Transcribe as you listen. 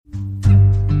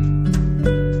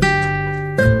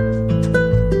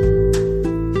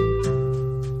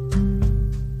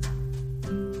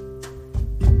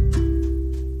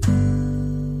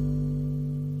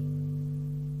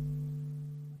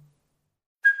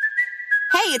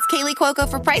it's Kaylee Cuoco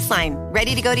for Priceline.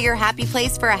 Ready to go to your happy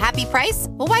place for a happy price?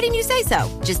 Well, why didn't you say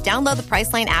so? Just download the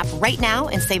Priceline app right now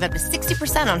and save up to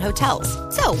 60% on hotels.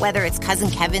 So whether it's Cousin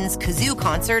Kevin's Kazoo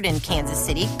Concert in Kansas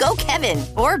City, go Kevin,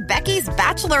 or Becky's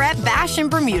Bachelorette Bash in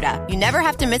Bermuda, you never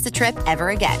have to miss a trip ever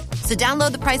again. So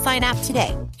download the Priceline app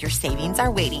today. Your savings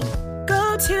are waiting.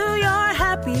 Go to your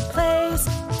happy place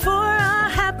for a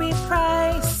happy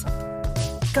price.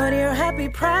 Go to your happy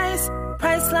price,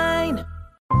 Priceline.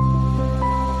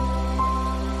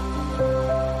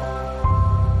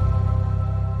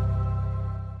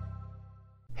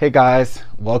 Hey guys,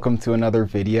 welcome to another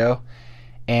video.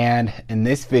 And in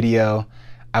this video,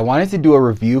 I wanted to do a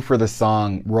review for the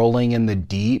song Rolling in the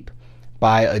Deep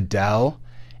by Adele.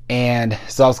 And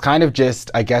so I was kind of just,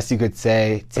 I guess you could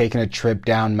say, taking a trip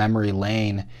down memory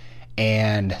lane.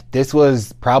 And this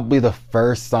was probably the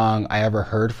first song I ever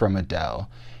heard from Adele.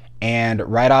 And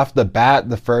right off the bat,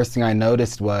 the first thing I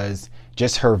noticed was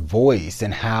just her voice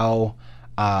and how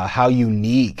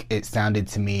unique it sounded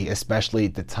to me, especially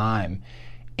at the time.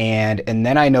 And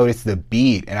then I noticed the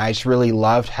beat, and I just really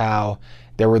loved how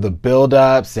there were the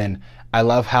build-ups, and I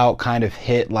love how it kind of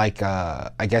hit like I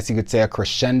guess you could say a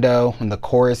crescendo when the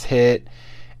chorus hit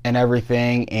and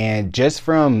everything. And just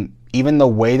from even the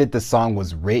way that the song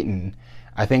was written,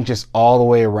 I think just all the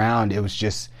way around, it was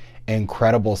just an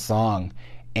incredible song.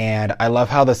 And I love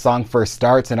how the song first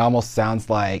starts and almost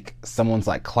sounds like someone's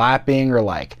like clapping or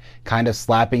like kind of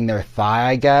slapping their thigh,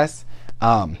 I guess.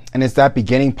 And it's that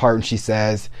beginning part when she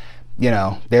says, you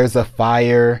know, there's a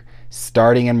fire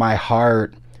starting in my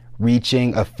heart,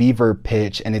 reaching a fever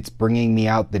pitch, and it's bringing me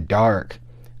out the dark.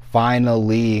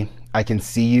 Finally, I can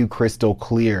see you crystal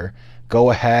clear. Go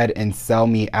ahead and sell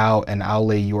me out and I'll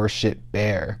lay your shit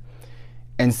bare.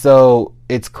 And so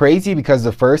it's crazy because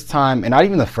the first time, and not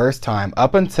even the first time,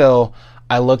 up until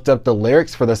I looked up the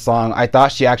lyrics for the song, I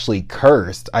thought she actually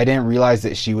cursed. I didn't realize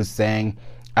that she was saying,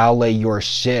 I'll lay your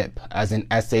ship, as in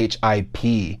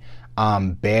S-H-I-P,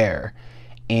 bear.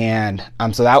 And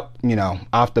so that, you know,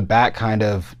 off the bat kind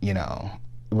of, you know,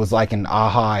 it was like an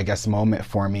aha, I guess, moment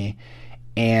for me.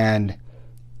 And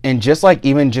just like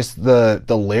even just the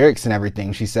lyrics and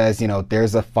everything, she says, you know,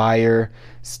 there's a fire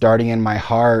starting in my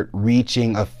heart,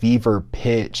 reaching a fever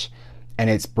pitch, and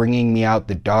it's bringing me out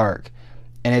the dark.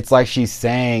 And it's like she's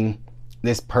saying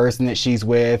this person that she's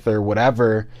with or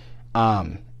whatever,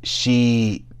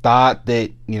 she thought that,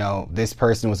 you know, this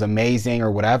person was amazing or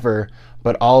whatever,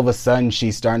 but all of a sudden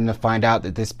she's starting to find out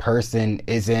that this person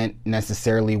isn't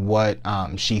necessarily what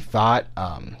she thought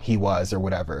he was or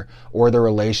whatever, or the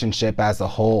relationship as a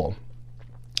whole.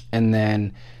 And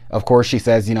then, of course, she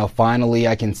says, you know, finally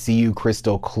I can see you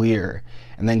crystal clear,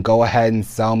 and then go ahead and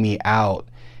sell me out.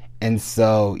 And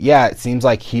so, yeah, it seems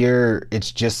like here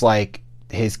it's just like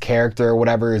his character or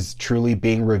whatever is truly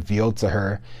being revealed to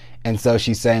her. And so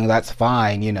she's saying, that's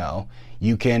fine, you know,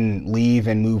 you can leave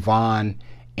and move on,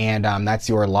 and that's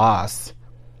your loss.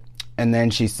 And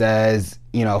then she says,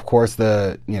 you know, of course,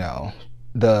 I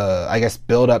guess,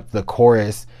 build up the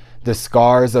chorus. The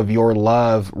scars of your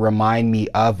love remind me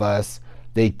of us.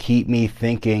 They keep me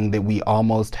thinking that we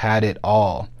almost had it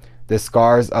all. The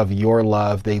scars of your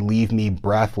love, they leave me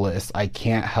breathless. I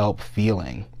can't help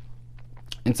feeling.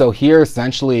 And so here,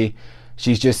 essentially,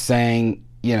 she's just saying,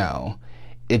 you know,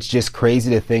 it's just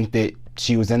crazy to think that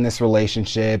she was in this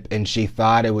relationship and she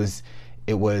thought it was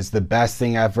the best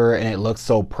thing ever and it looked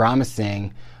so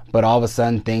promising, but all of a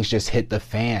sudden things just hit the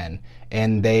fan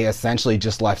and they essentially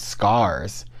just left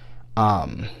scars.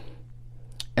 And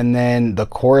then the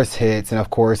chorus hits, and of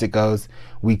course it goes,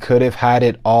 we could have had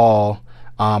it all,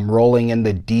 rolling in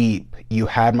the deep. You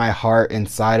had my heart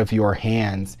inside of your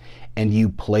hands and you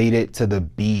played it to the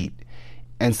beat.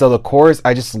 And so the chorus,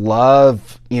 I just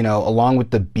love, you know, along with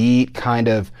the beat kind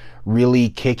of really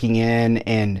kicking in.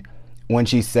 And when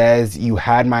she says, you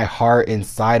had my heart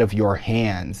inside of your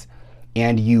hands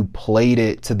and you played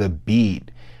it to the beat,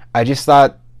 I just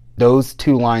thought those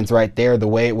two lines right there, the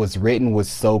way it was written was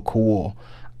so cool.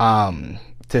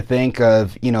 To think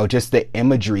of, you know, just the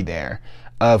imagery there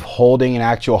of holding an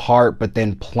actual heart, but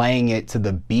then playing it to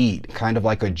the beat, kind of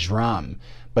like a drum.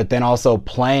 But then also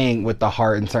playing with the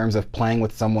heart in terms of playing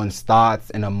with someone's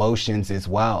thoughts and emotions as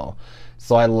well.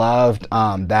 So I loved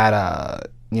that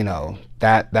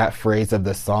phrase of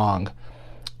the song.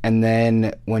 And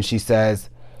then when she says,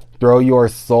 throw your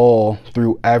soul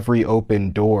through every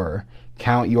open door,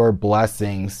 count your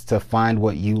blessings to find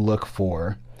what you look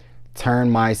for, turn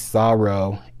my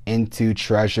sorrow into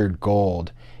treasured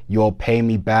gold, you'll pay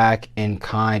me back in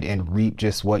kind and reap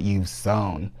just what you've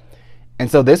sown. And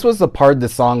so this was the part of the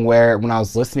song where when I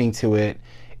was listening to it,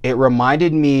 it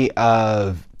reminded me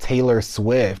of Taylor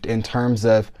Swift in terms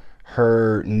of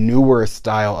her newer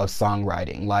style of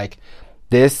songwriting. Like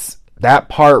that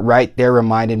part right there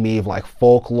reminded me of like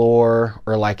Folklore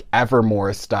or like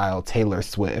Evermore style Taylor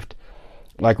Swift.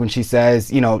 Like when she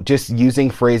says, you know, just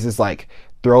using phrases like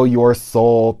throw your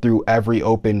soul through every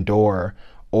open door,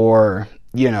 or,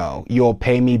 you know, you'll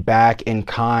pay me back in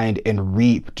kind and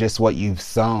reap just what you've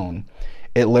sown.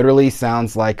 It literally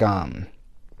sounds like,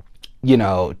 you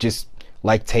know, just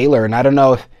like Taylor. And I don't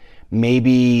know if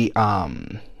maybe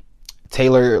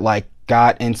Taylor like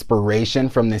got inspiration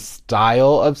from this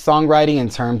style of songwriting in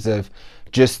terms of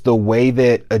just the way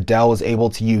that Adele was able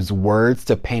to use words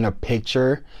to paint a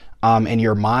picture in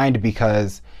your mind,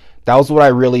 because that was what I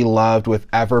really loved with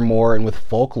Evermore and with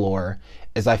Folklore,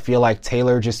 is I feel like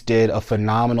Taylor just did a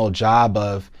phenomenal job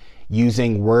of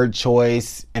using word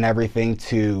choice and everything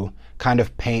to kind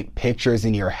of paint pictures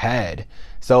in your head.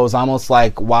 So it was almost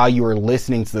like while you were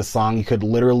listening to the song, you could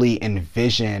literally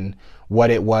envision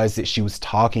what it was that she was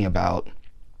talking about.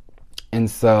 And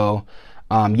so,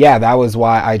 yeah, that was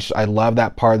why I love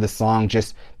that part of the song.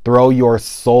 Just throw your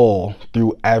soul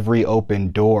through every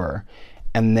open door,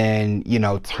 and then, you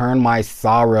know, turn my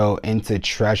sorrow into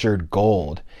treasured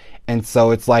gold. And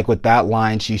so it's like with that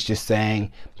line, she's just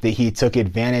saying that he took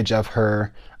advantage of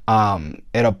her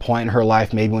at a point in her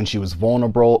life, maybe when she was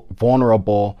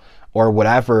vulnerable or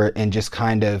whatever, and just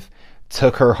kind of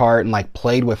took her heart and like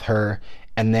played with her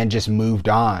and then just moved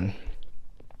on.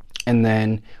 And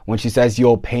then when she says,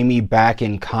 you'll pay me back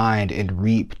in kind and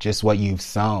reap just what you've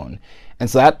sown. And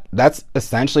so that's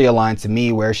essentially a line to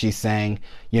me where she's saying,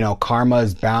 you know, karma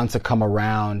is bound to come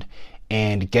around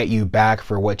and get you back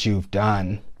for what you've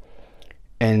done.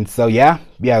 And so, yeah,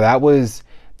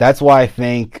 that's why I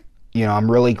think, you know,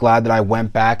 I'm really glad that I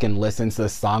went back and listened to the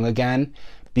song again,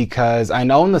 because I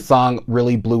know when the song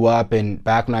really blew up and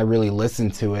back when I really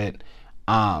listened to it,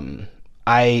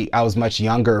 I was much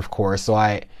younger, of course, so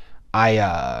I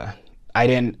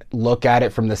didn't look at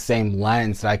it from the same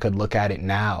lens that I could look at it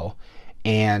now.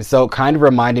 And so it kind of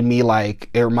reminded me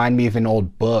of an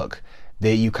old book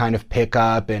that you kind of pick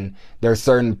up, and there are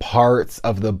certain parts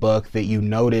of the book that you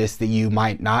notice that you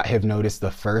might not have noticed the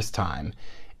first time.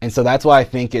 And so that's why I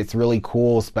think it's really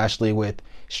cool, especially with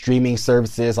streaming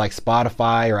services like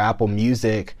Spotify or Apple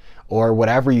Music or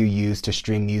whatever you use to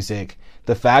stream music.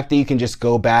 The fact that you can just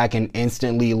go back and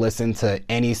instantly listen to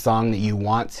any song that you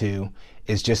want to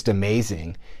is just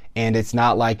amazing. And it's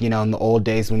not like, you know, in the old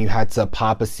days when you had to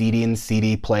pop a CD in the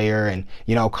CD player and,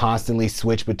 you know, constantly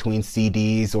switch between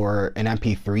CDs or an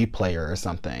MP3 player or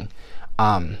something.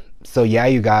 So yeah,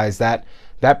 you guys, that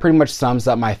pretty much sums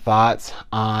up my thoughts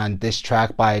on this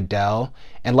track by Adele.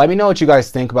 And let me know what you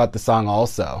guys think about the song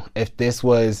also. If this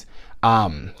was,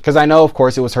 because I know, of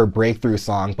course, it was her breakthrough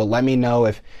song, but let me know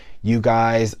if you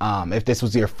guys, if this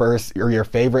was your first or your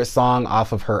favorite song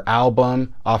off of her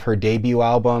album, off her debut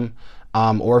album,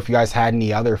 or if you guys had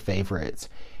any other favorites.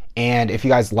 And if you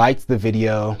guys liked the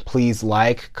video, please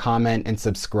like, comment, and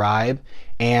subscribe.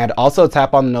 And also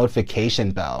tap on the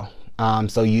notification bell,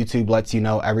 so YouTube lets you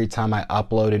know every time I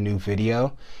upload a new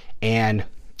video. And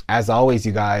as always,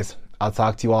 you guys, I'll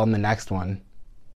talk to you all in the next one.